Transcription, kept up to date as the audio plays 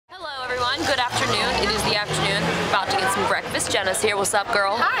Tobuscus. Jenna's here. What's up,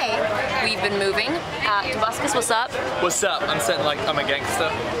 girl? Hi. We've been moving. Tobuscus, what's up? What's up? I'm sitting like I'm a gangster.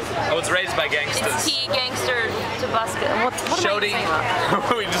 I was raised by gangsters. It's T gangster Tobuscus. What Shody. am I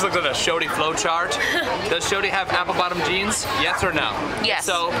saying? We just looked at a Shody flow chart. Does Shody have apple bottom jeans? Yes or no? Yes.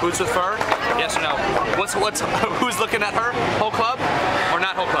 So boots with fur? Yes or no? Who's looking at her? Whole club or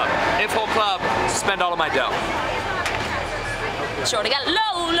not whole club? If whole club, spend all of my dough. Shorty got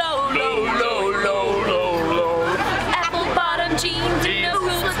low, low, low, Low, low, low, low. apple bottom jeans. You know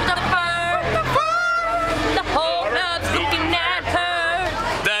who's with the fur? The whole club's looking at her.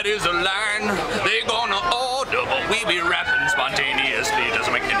 That is a line they gonna order, but we be rapping spontaneously. It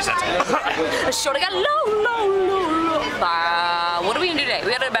doesn't make any sense. Shorty got low, low, low, low. What are we gonna do today?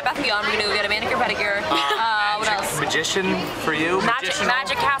 We got a Bath & Beyond. We got a manicure, pedicure. What else? Magician for you? Magic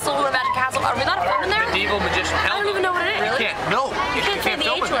Castle. We're Magic Castle. Are we allowed to film in there? Medieval magician. I don't even know what it is. You can't. No. You can't say the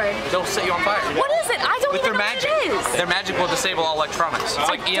film H it. word. They'll set you on fire. What is it? I don't With even their know magic. what it is. Their magic will disable all electronics. It's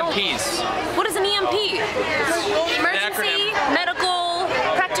like EMPs. What is an EMP? Emergency Medical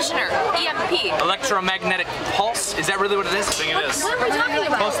Practitioner. EMP. Electromagnetic pulse. Is that really what it is? I think it is. What are we talking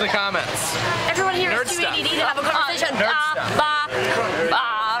about? Post in the comments. Everyone here Nerd is too stuff. ADD to have a conversation. Nerd stuff.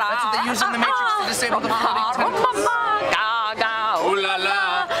 That's what they use in the Matrix to disable the floating tentacles. Ooh la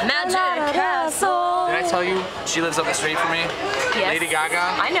la. Magic Castle. Did I tell you she lives up the street from me? Yes. Lady Gaga.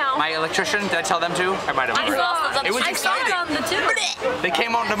 I know. My electrician. Did I tell them too? I might have. It was I saw it exciting. on the tube. They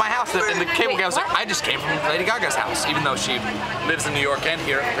came on to my house, and the cable guy was like, I just came from Lady Gaga's house, even though she lives in New York and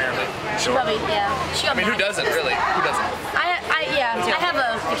here, apparently. Sure. Probably, yeah. She got I mean, who doesn't, really? Who doesn't? I have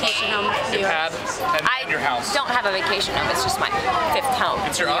a vacation home. You have and your house. Don't have a vacation home. It's just my 5th home.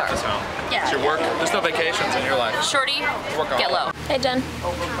 It's your in New York. office home. Yeah. It's your work. There's no vacations in your life. Shorty, Work on get it. low. Hey, Jen.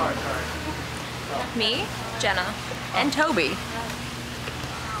 Me, Jenna, and Toby.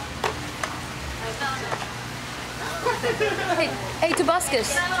 Hey,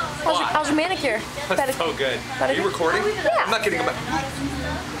 Tobuscus. How's your manicure? That's so good. Are you recording? Yeah. I'm not kidding about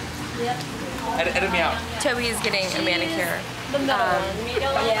Edit me out. Toby is getting a manicure.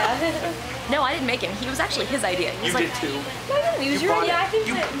 No, I didn't make him. He was actually his idea. He was You like, did too. No, I didn't. He was your idea.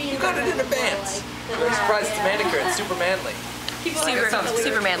 You got it in advance. I'm surprised it's manicure. It's super manly.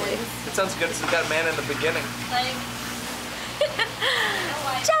 Super manly. It sounds good. It's got a man in the beginning.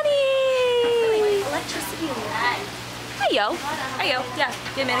 Johnny! Electricity. Hey yo. Yeah,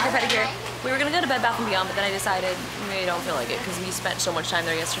 get a manicure, pedicure. We were gonna go to Bed Bath & Beyond, but then I decided maybe I don't feel like it because we spent so much time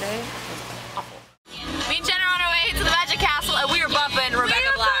there yesterday. It was awful. Me and Jen are on our way to the Magic Castle and we were bumping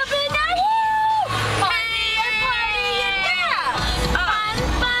Rebecca Black.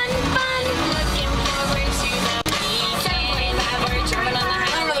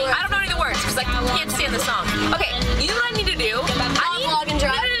 The song. Okay, you know what I need to do? I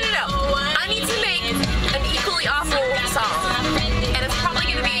need to make an equally awful song. And it's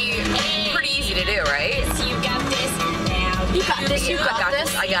probably gonna be pretty easy to do, right? You got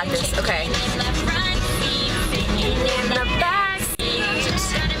this. I got this. Okay.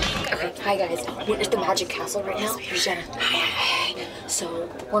 Okay, hi guys. We're at the Magic Castle right now. Here's Jenna. Hi. So,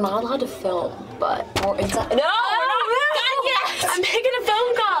 we're not allowed to film, but we're inside. No! I'm making a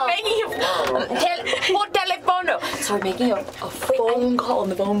phone call. So we're making a phone call in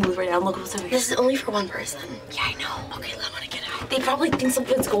the phone booth right now. Look what's over here. This is only for one person. Yeah, I know. Okay, I want to get out. They probably think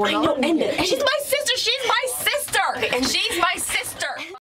something's going on. I know, end it. And she's my sister. She's my sister. Okay, and she's my sister.